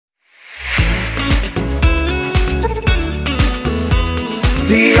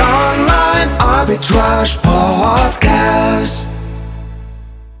The Online Arbitrage Podcast.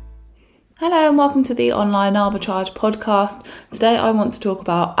 Hello and welcome to the Online Arbitrage Podcast. Today I want to talk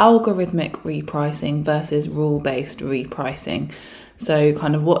about algorithmic repricing versus rule-based repricing. So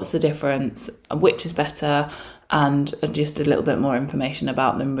kind of what's the difference, which is better, and just a little bit more information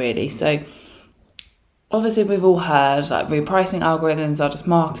about them really. So obviously we've all heard like repricing algorithms are just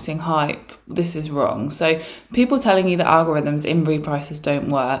marketing hype. This is wrong. So people telling you that algorithms in reprices don't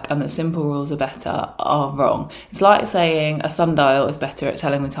work and that simple rules are better are wrong. It's like saying a sundial is better at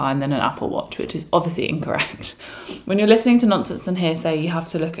telling the time than an Apple Watch, which is obviously incorrect. When you're listening to nonsense and hearsay, you have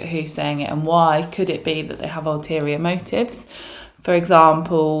to look at who's saying it and why. Could it be that they have ulterior motives? For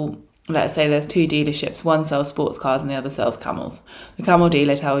example, let's say there's two dealerships, one sells sports cars and the other sells camels. The camel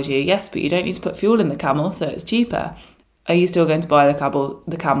dealer tells you, yes, but you don't need to put fuel in the camel, so it's cheaper. Are you still going to buy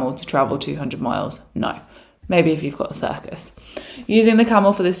the camel to travel 200 miles? No. Maybe if you've got a circus. Using the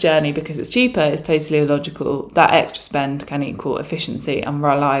camel for this journey because it's cheaper is totally illogical. That extra spend can equal efficiency and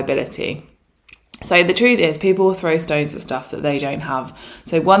reliability. So the truth is, people will throw stones at stuff that they don't have.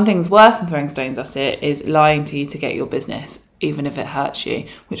 So one thing's worse than throwing stones at it is lying to you to get your business, even if it hurts you,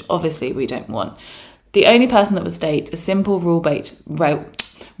 which obviously we don't want. The only person that would state a simple rule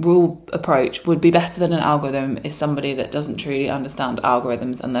approach would be better than an algorithm is somebody that doesn't truly understand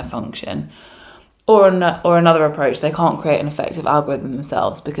algorithms and their function. Or another approach, they can't create an effective algorithm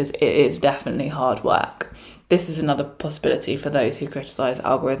themselves because it is definitely hard work. This is another possibility for those who criticise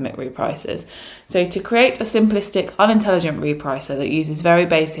algorithmic reprices. So to create a simplistic, unintelligent repricer that uses very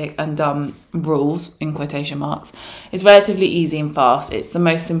basic and dumb rules, in quotation marks, is relatively easy and fast. It's the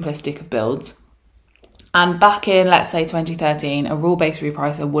most simplistic of builds. And back in, let's say, 2013, a rule-based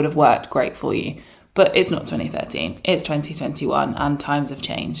repricer would have worked great for you. But it's not 2013, it's 2021 and times have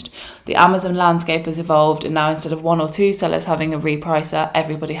changed. The Amazon landscape has evolved and now instead of one or two sellers having a repricer,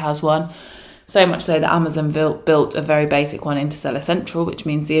 everybody has one. So much so that Amazon built a very basic one into Seller Central, which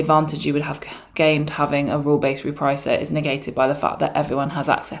means the advantage you would have gained having a rule-based repricer is negated by the fact that everyone has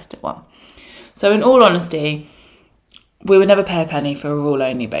access to one. So in all honesty, we would never pay a penny for a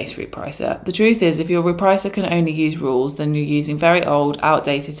rule-only based repricer. The truth is, if your repricer can only use rules, then you're using very old,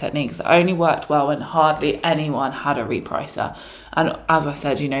 outdated techniques that only worked well when hardly anyone had a repricer. And as I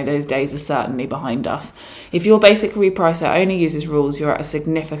said, those days are certainly behind us. If your basic repricer only uses rules, you're at a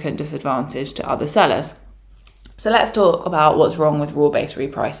significant disadvantage to other sellers. So let's talk about what's wrong with rule-based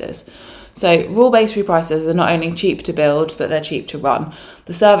repricers. So rule-based repricers are not only cheap to build, but they're cheap to run.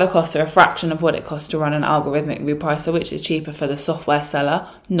 The server costs are a fraction of what it costs to run an algorithmic repricer, which is cheaper for the software seller,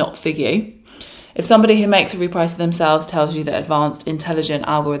 not for you. If somebody who makes a repricer themselves tells you that advanced, intelligent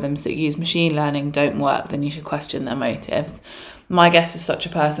algorithms that use machine learning don't work, then you should question their motives. My guess is such a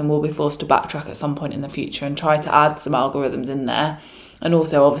person will be forced to backtrack at some point in the future and try to add some algorithms in there, and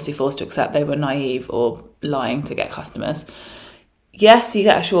also obviously forced to accept they were naive or lying to get customers. Yes, you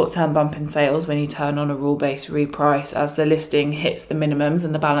get a short-term bump in sales when you turn on a rule-based reprice as the listing hits the minimums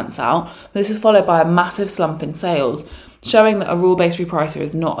and the balance out. But this is followed by a massive slump in sales, showing that a rule-based repricer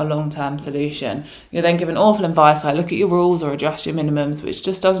is not a long-term solution. You're then given awful advice like look at your rules or adjust your minimums, which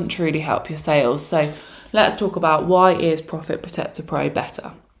just doesn't truly help your sales. So let's talk about why is Profit Protector Pro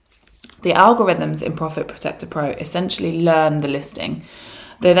better. The algorithms in Profit Protector Pro essentially learn the listing.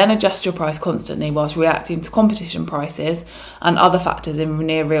 They then adjust your price constantly whilst reacting to competition prices and other factors in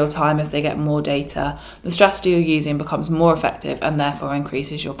near real time as they get more data. The strategy you're using becomes more effective and therefore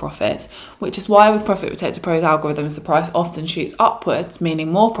increases your profits, which is why with Profit Protector Pro's algorithms, the price often shoots upwards,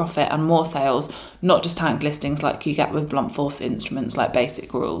 meaning more profit and more sales, not just tank listings like you get with blunt force instruments like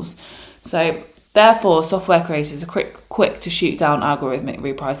basic rules. So therefore, software creators are quick to shoot down algorithmic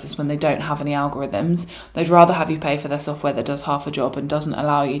repricers when they don't have any algorithms. They'd rather have you pay for their software that does half a job and doesn't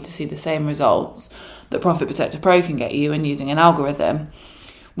allow you to see the same results that Profit Protector Pro can get you when using an algorithm.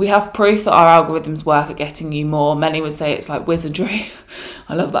 We have proof that our algorithms work at getting you more. Many would say it's like wizardry.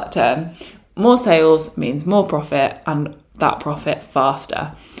 I love that term. More sales means more profit and that profit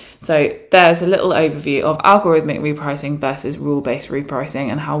faster. So there's a little overview of algorithmic repricing versus rule-based repricing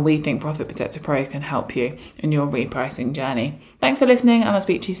and how we think Profit Protector Pro can help you in your repricing journey. Thanks for listening and I'll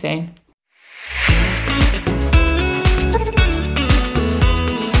speak to you soon.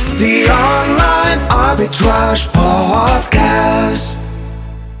 The Online Arbitrage Podcast.